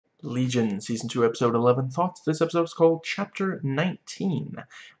Legion, Season 2, Episode 11 thoughts. This episode is called Chapter 19.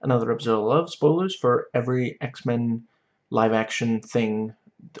 Another episode of love. Spoilers for every X-Men live-action thing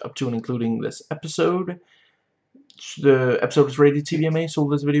up to and including this episode. The episode is rated TVMA, so will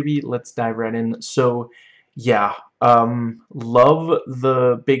this video be? Let's dive right in. So, yeah. Love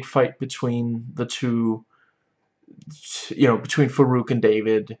the big fight between the two, between Farouk and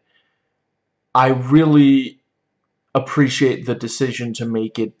David. I really appreciate the decision to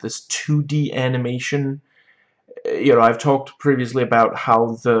make it this 2D animation. I've talked previously about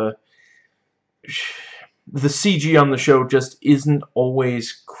how the CG on the show just isn't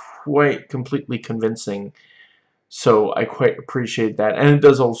always quite completely convincing, so I quite appreciate that. And it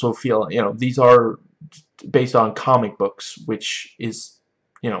does also feel, these are based on comic books, which is,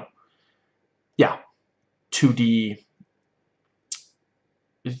 yeah, 2D,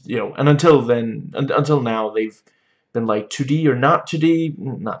 and until then, until now, they've been like 2D or not 2D,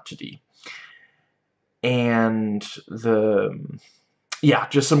 not 2D. And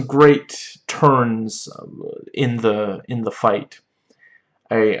just some great turns in the fight.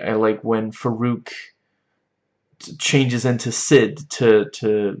 I like when Farouk changes into Sid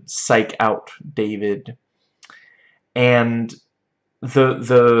to psych out David, and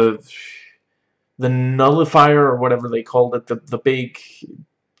the nullifier, or whatever they called it, the big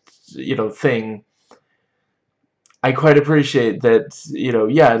thing. I quite appreciate that,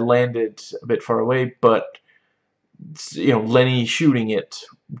 yeah, it landed a bit far away, but, Lenny shooting it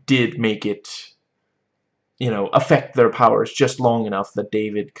did make it, affect their powers just long enough that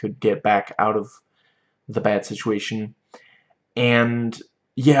David could get back out of the bad situation. And,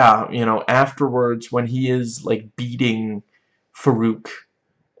 yeah, afterwards, when he is, like, beating Farouk,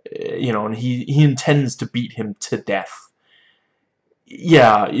 and he intends to beat him to death.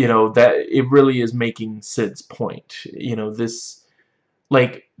 Yeah, that it really is making Sid's point. This,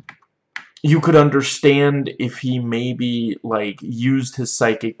 like, you could understand if he maybe, like, used his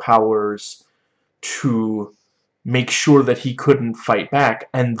psychic powers to make sure that he couldn't fight back,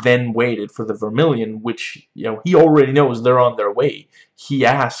 and then waited for the Vermilion, which, he already knows they're on their way. He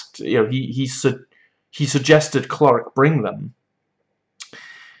asked, he suggested Clark bring them.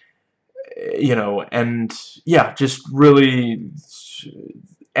 And, yeah, just really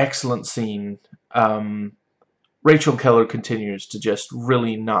excellent scene. Rachel Keller continues to just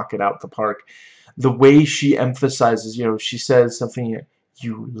really knock it out the park. The way she emphasizes, she says something,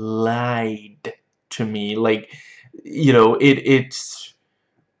 you lied to me. Like, it's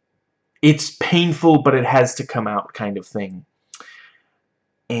painful, but it has to come out kind of thing.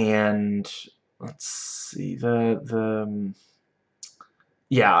 And let's see,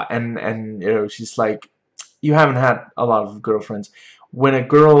 yeah, and she's like, you haven't had a lot of girlfriends. When a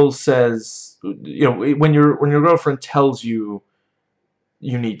girl says, when your girlfriend tells you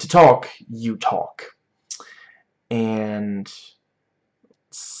you need to talk, you talk. And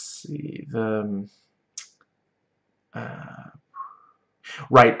let's see,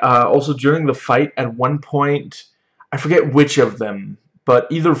 also during the fight, at one point, I forget which of them, but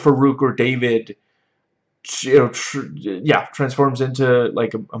either Farouk or David, transforms into,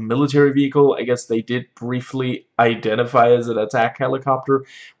 like, a military vehicle. I guess they did briefly identify as an attack helicopter.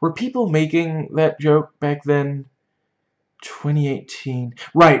 Were people making that joke back then? 2018.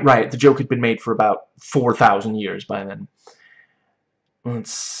 Right. The joke had been made for about 4,000 years by then.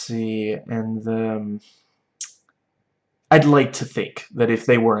 Let's see, and I'd like to think that if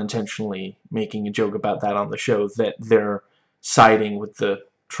they were intentionally making a joke about that on the show, that they're siding with the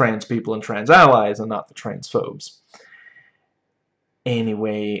trans people and trans allies and not the transphobes.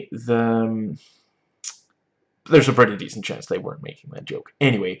 Anyway, there's a pretty decent chance they weren't making that joke.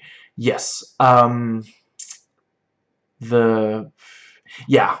 Anyway, yes,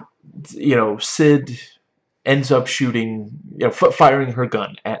 Sid ends up shooting, firing her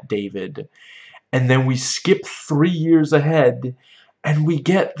gun at David, and then we skip 3 years ahead, and we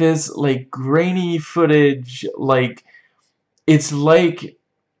get this, like, grainy footage, like, it's like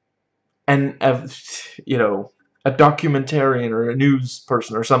a documentarian or a news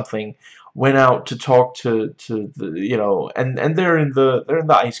person or something went out to talk to the, and they're in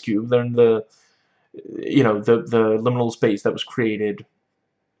the ice cube, they're in the, the liminal space that was created,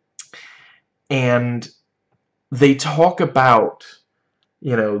 and they talk about,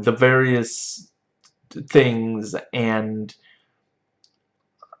 the various things, and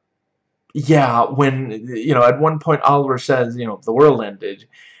yeah, when, at one point Oliver says, the world ended,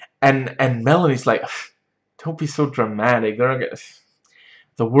 and Melanie's like, don't be so dramatic. They're not gonna,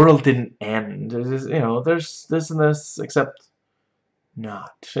 the world didn't end. There's, there's this and this, except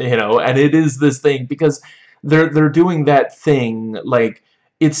not, and it is this thing because they're doing that thing, like,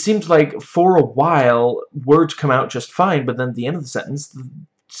 it seems like for a while words come out just fine, but then at the end of the sentence,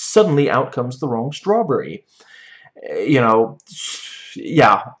 suddenly out comes the wrong strawberry. You know,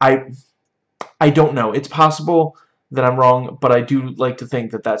 yeah, I don't know. It's possible that I'm wrong, but I do like to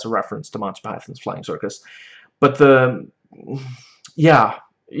think that that's a reference to Monty Python's Flying Circus. But yeah,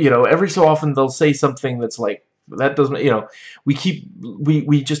 you know, every so often they'll say something that's like, that doesn't, you know,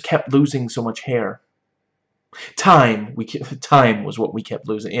 we just kept losing so much hair. Time was what we kept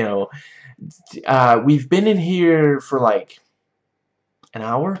losing, you know. We've been in here for like an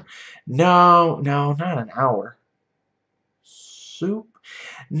hour? No, no, not an hour. Soup?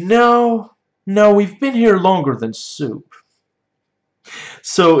 No, no, we've been here longer than soup.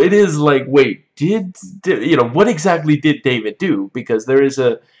 So it is like, wait, you know, what exactly did David do? Because there is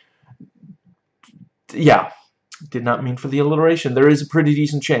a, yeah, did not mean for the alliteration. There is a pretty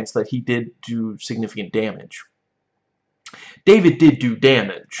decent chance that he did do significant damage. David did do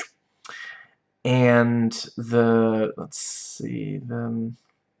damage. And let's see,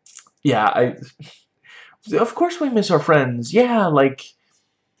 yeah, of course we miss our friends. Yeah, like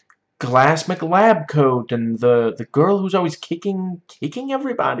Glass McLabcoat and the girl who's always kicking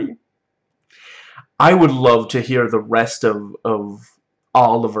everybody. I would love to hear the rest of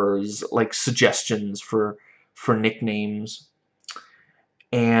Oliver's like suggestions for nicknames.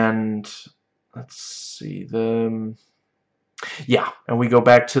 And let's see, yeah, and we go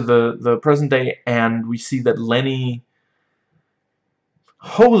back to the present day, and we see that Lenny,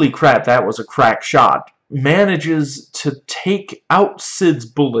 holy crap, that was a crack shot, manages to take out Sid's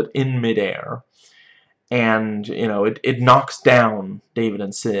bullet in midair. And, you know, it knocks down David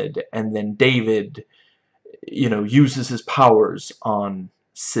and Sid, and then David, you know, uses his powers on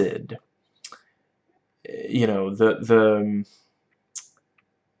Sid. You know, there's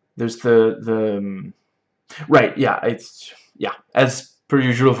right, yeah, yeah, as per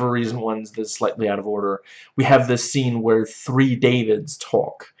usual for reason ones that's slightly out of order, we have this scene where 3 Davids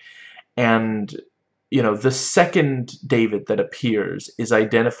talk, and, you know, the second David that appears is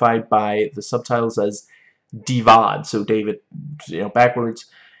identified by the subtitles as Divad, so David, you know, backwards,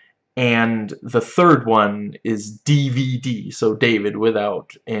 and the third one is DVD, so David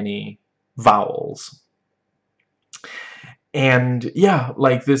without any vowels. And yeah,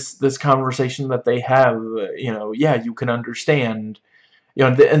 like this conversation that they have, you know, yeah, you can understand, you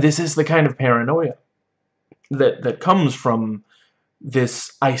know, and this is the kind of paranoia that comes from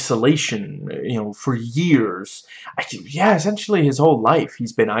this isolation, you know, for years. Yeah, essentially his whole life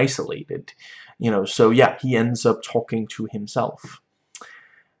he's been isolated, you know, so yeah, he ends up talking to himself.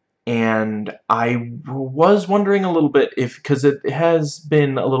 And I was wondering a little bit if, because it has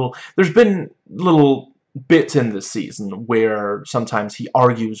been a little, there's been little bits in this season where sometimes he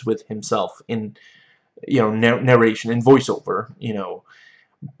argues with himself in, you know, narration, in voiceover, you know,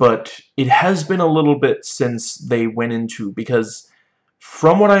 but it has been a little bit since they went into, because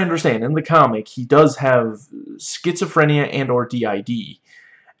from what I understand, in the comic, he does have schizophrenia and or DID,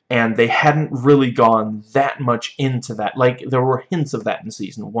 and they hadn't really gone that much into that. Like, there were hints of that in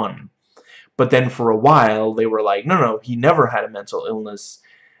Season 1. But then for a while, they were like, no, no, he never had a mental illness.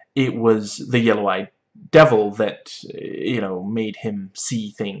 It was the yellow-eyed devil that, you know, made him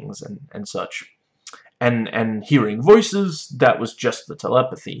see things and such. And hearing voices, that was just the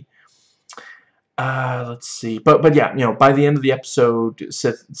telepathy. Let's see. But yeah, you know, by the end of the episode,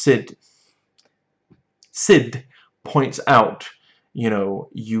 Sid points out, you know,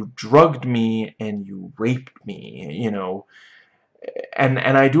 you drugged me and you raped me, you know. And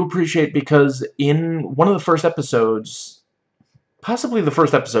I do appreciate, because in one of the first episodes, possibly the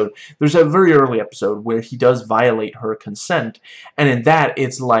first episode, there's a very early episode where he does violate her consent, and in that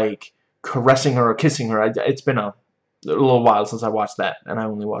it's like caressing her or kissing her. It's been a little while since I watched that, and I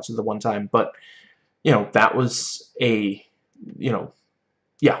only watched it the one time, but, you know, that was a, you know,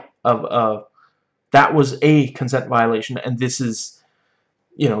 yeah, that was a consent violation, and this is,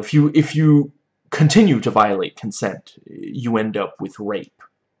 you know, if you continue to violate consent, you end up with rape.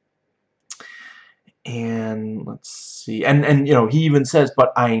 And let's see, and you know, he even says,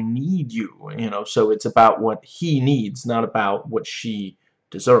 but I need you, you know, so it's about what he needs, not about what she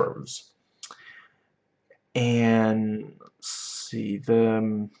deserves. And let's see,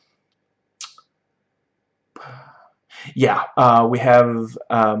 yeah, we have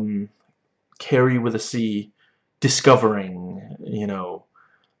Carrie with a C discovering, you know,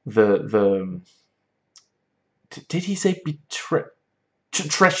 did he say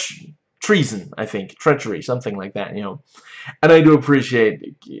treason, I think, treachery, something like that, you know. And I do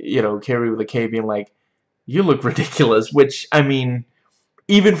appreciate, you know, Carrie with a K being like, you look ridiculous, which, I mean,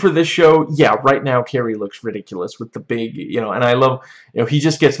 even for this show, yeah, right now Carrie looks ridiculous with the big, and I love, he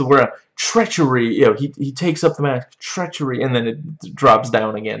just gets the word treachery, he takes up the mask, treachery, and then it drops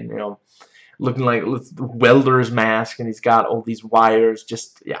down again, looking like a welder's mask, and he's got all these wires,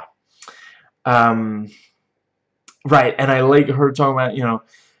 just, yeah. Right, and I like her talking about,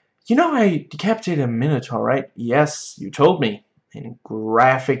 I decapitated a Minotaur, right? Yes, you told me, in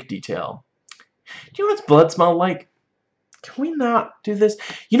graphic detail. Do you know what its blood smelled like? Can we not do this?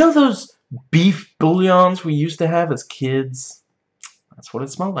 You know those beef bouillons we used to have as kids? That's what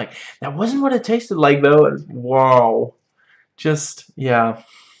it smelled like. That wasn't what it tasted like, though. Wow. Just, yeah.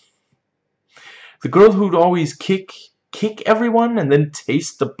 The girl who'd always kick everyone and then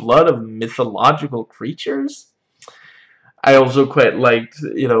taste the blood of mythological creatures? I also quite liked,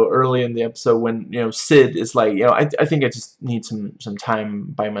 early in the episode when, Sid is like, I think I just need some time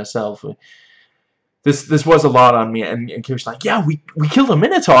by myself. This was a lot on me, and Kira's like, yeah, we killed a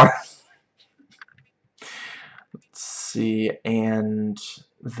Minotaur. Let's see, and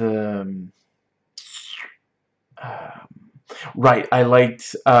the right, I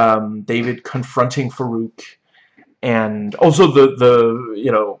liked David confronting Farouk, and also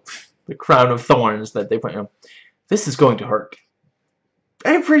the crown of thorns that they put. This is going to hurt.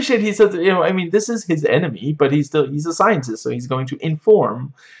 I appreciate he says, I mean, this is his enemy, but he's a scientist, so he's going to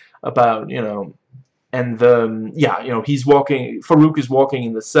inform about, and he's walking, Farouk is walking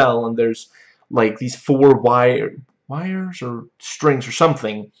in the cell, and there's like these 4 wires or strings or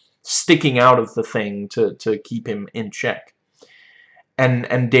something sticking out of the thing to keep him in check.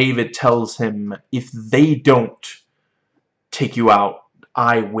 And David tells him, if they don't take you out,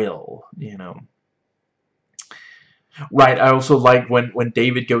 I will, Right, I also like when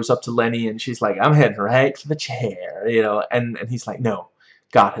David goes up to Lenny and she's like, I'm heading right for the chair, and he's like, no,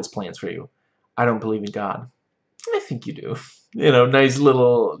 God has plans for you. I don't believe in God. I think you do. Nice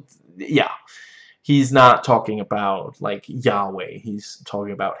little, yeah. He's not talking about, like, Yahweh. He's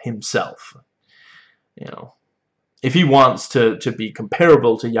talking about himself. If he wants to be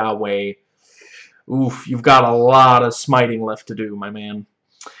comparable to Yahweh, oof, you've got a lot of smiting left to do, my man.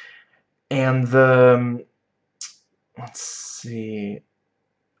 And let's see.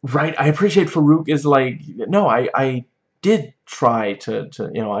 Right, I appreciate Farouk is like, no, I did try to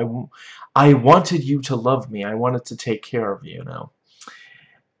I wanted you to love me. I wanted to take care of you,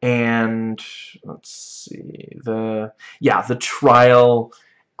 And let's see, the trial,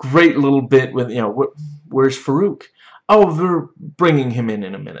 great little bit with, where's Farouk? Oh, they're bringing him in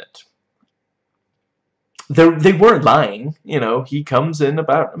a minute. They weren't lying, he comes in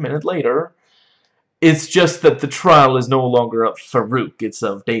about a minute later. It's just that the trial is no longer of Farouk, it's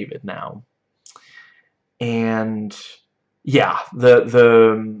of David now. And yeah,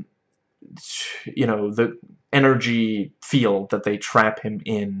 the energy field that they trap him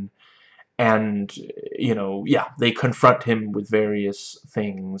in, and they confront him with various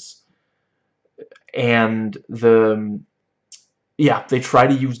things, and they try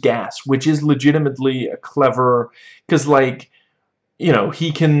to use gas, which is legitimately a clever, because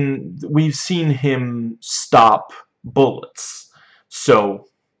we've seen him stop bullets, so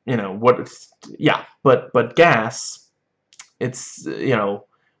but gas, it's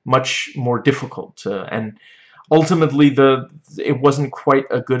much more difficult to, and ultimately it wasn't quite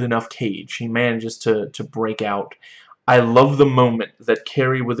a good enough cage. He manages to break out. I love the moment that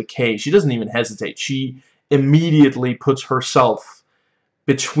Carrie with a K, she doesn't even hesitate. She immediately puts herself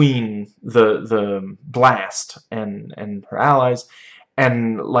between the blast and her allies,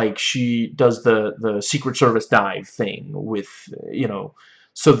 and like she does the Secret Service dive thing with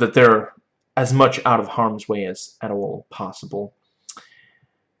so that they're as much out of harm's way as at all possible.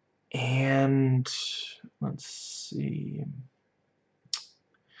 And let's see.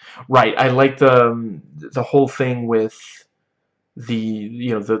 Right, I like the whole thing with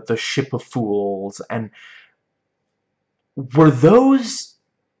the ship of fools, and were those,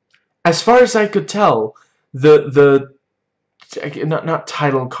 as far as I could tell, the not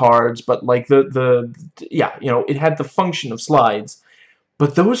title cards, but like it had the function of slides,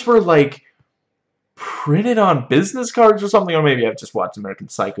 but those were like printed on business cards or something, or maybe I've just watched American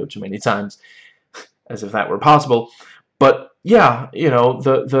Psycho too many times, as if that were possible. But yeah,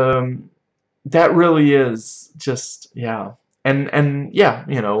 that really is just, yeah, and yeah,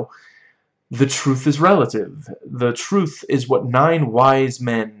 the truth is relative. The truth is what 9 wise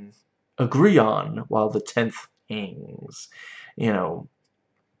men agree on, while the 10th hangs. And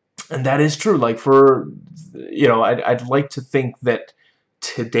that is true. Like I'd like to think that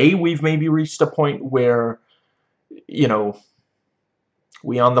today we've maybe reached a point where,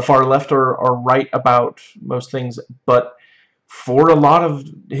 we on the far left are right about most things, but for a lot of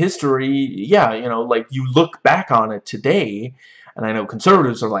history, yeah, you know, like, you look back on it today, and I know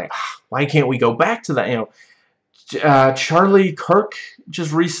conservatives are like, why can't we go back to that, you know? Charlie Kirk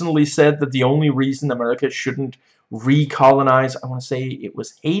just recently said that the only reason America shouldn't recolonize, I want to say it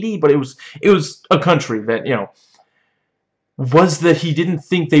was Haiti, but it was a country that, you know, was that he didn't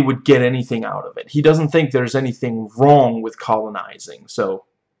think they would get anything out of it. He doesn't think there's anything wrong with colonizing. So,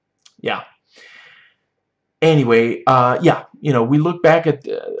 yeah. Anyway, yeah, you know, we look back at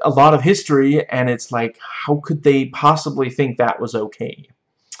a lot of history, and it's like, how could they possibly think that was okay?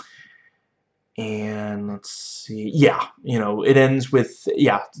 And let's see, yeah, you know, it ends with,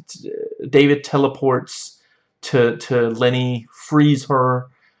 yeah, David teleports to Lenny, frees her,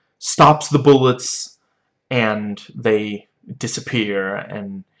 stops the bullets, and they disappear,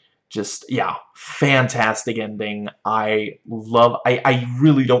 and just, yeah, fantastic ending. I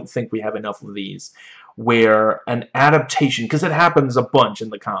really don't think we have enough of these, where an adaptation, because it happens a bunch in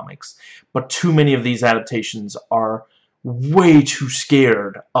the comics, but too many of these adaptations are way too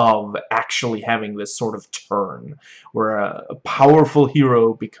scared of actually having this sort of turn, where a powerful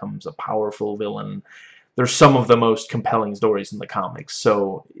hero becomes a powerful villain. They're some of the most compelling stories in the comics,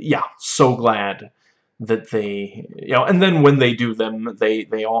 so yeah, so glad that they, you know, and then when they do them, they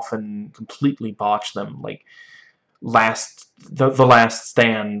often completely botch them, like the Last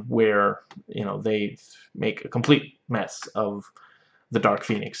Stand, where, you know, they make a complete mess of the Dark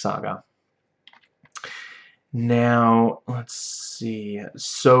Phoenix saga. Now, let's see.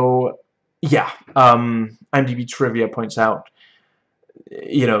 So, yeah, IMDb Trivia points out,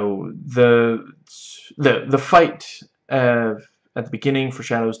 you know, the fight at the beginning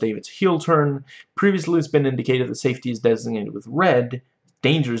foreshadows David's heel turn. Previously, it's been indicated that safety is designated with red,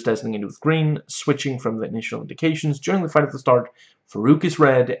 danger is designated with green, switching from the initial indications. During the fight at the start, Farouk is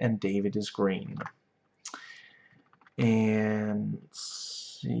red and David is green. And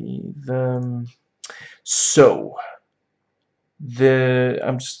let's see so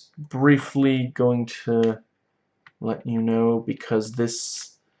I'm just briefly going to let you know, because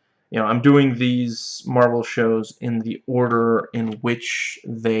this, you know, I'm doing these Marvel shows in the order in which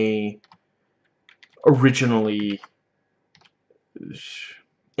they originally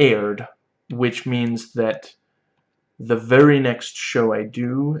aired, which means that the very next show I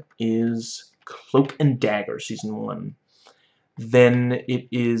do is Cloak and Dagger Season 1. Then it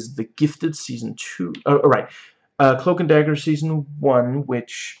is The Gifted Season 2. Oh, right. Cloak and Dagger Season 1,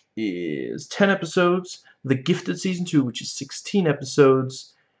 which is 10 episodes. The Gifted Season 2, which is 16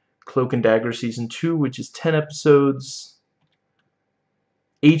 episodes. Cloak and Dagger Season 2, which is 10 episodes.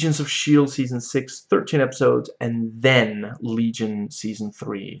 Agents of S.H.I.E.L.D. Season 6, 13 episodes. And then Legion Season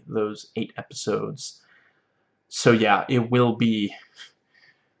 3, those 8 episodes. So yeah, it will be,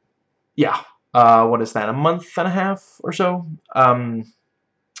 yeah, what is that, a month and a half or so?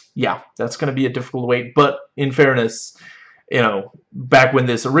 Yeah, that's going to be a difficult wait, but in fairness, you know, back when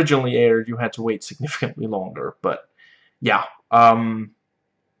this originally aired, you had to wait significantly longer, but yeah,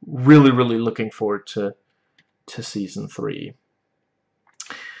 really, really looking forward to Season 3.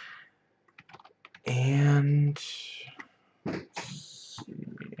 And let's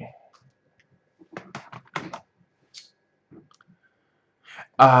see.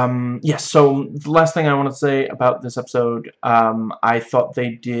 Yes, so the last thing I want to say about this episode, I thought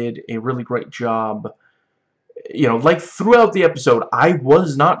they did a really great job. You know, like, throughout the episode, I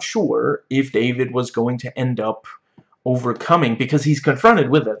was not sure if David was going to end up overcoming, because he's confronted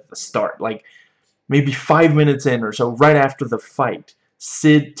with it at the start, like, maybe 5 minutes in or so, right after the fight.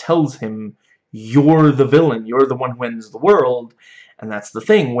 Sid tells him, you're the villain, you're the one who ends the world, and that's the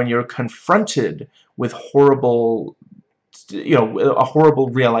thing, when you're confronted with horrible, you know, a horrible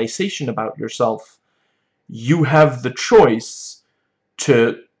realization about yourself, you have the choice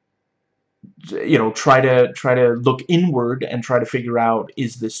to, you know, try to look inward and try to figure out,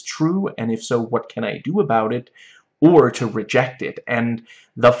 is this true, and if so, what can I do about it, or to reject it. And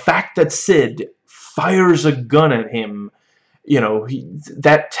the fact that Sid fires a gun at him, you know,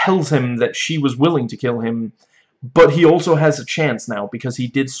 that tells him that she was willing to kill him, but he also has a chance now, because he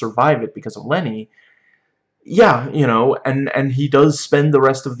did survive it because of Lenny. Yeah, you know, and he does spend the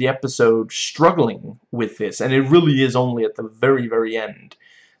rest of the episode struggling with this, and it really is only at the very, very end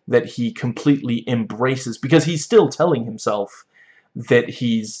that he completely embraces, because he's still telling himself that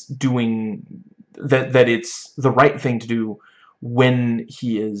he's doing, that it's the right thing to do when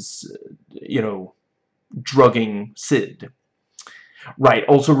he is, you know, drugging Sid. Right,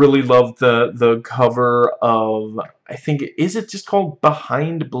 also really loved the cover of, I think, is it just called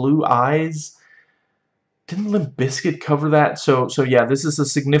Behind Blue Eyes? Didn't Limp Bizkit cover that? So yeah, this is a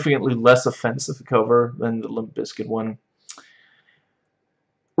significantly less offensive cover than the Limp Bizkit one.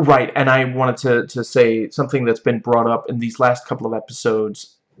 Right, and I wanted to say something that's been brought up in these last couple of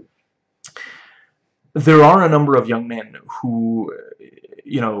episodes. There are a number of young men who,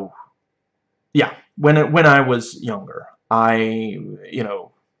 you know, yeah, when I was younger, you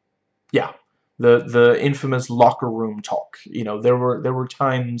know, yeah, the infamous locker room talk. You know, there were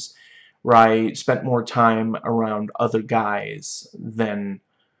times where I spent more time around other guys than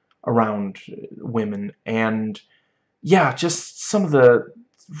around women, and yeah, just some of the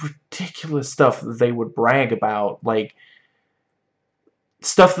ridiculous stuff that they would brag about, like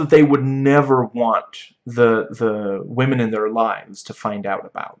stuff that they would never want the women in their lives to find out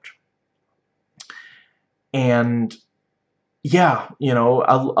about. And yeah, you know,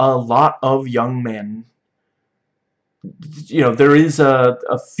 a lot of young men, you know, there is a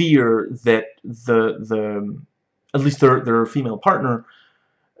fear that the at least their female partner,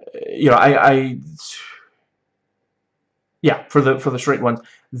 you know, yeah, for the straight ones,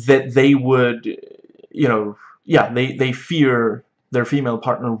 that they would, you know, yeah, they fear their female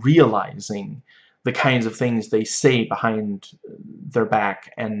partner realizing the kinds of things they say behind their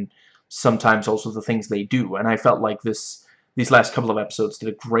back, and sometimes also the things they do. And I felt like these last couple of episodes did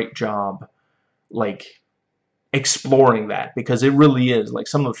a great job, like, exploring that, because it really is, like,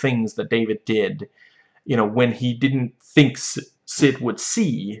 some of the things that David did, you know, when he didn't think Sid would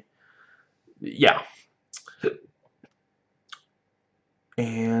see. Yeah.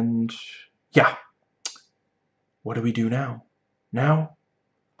 And yeah, what do we do now? Now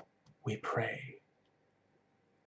we pray.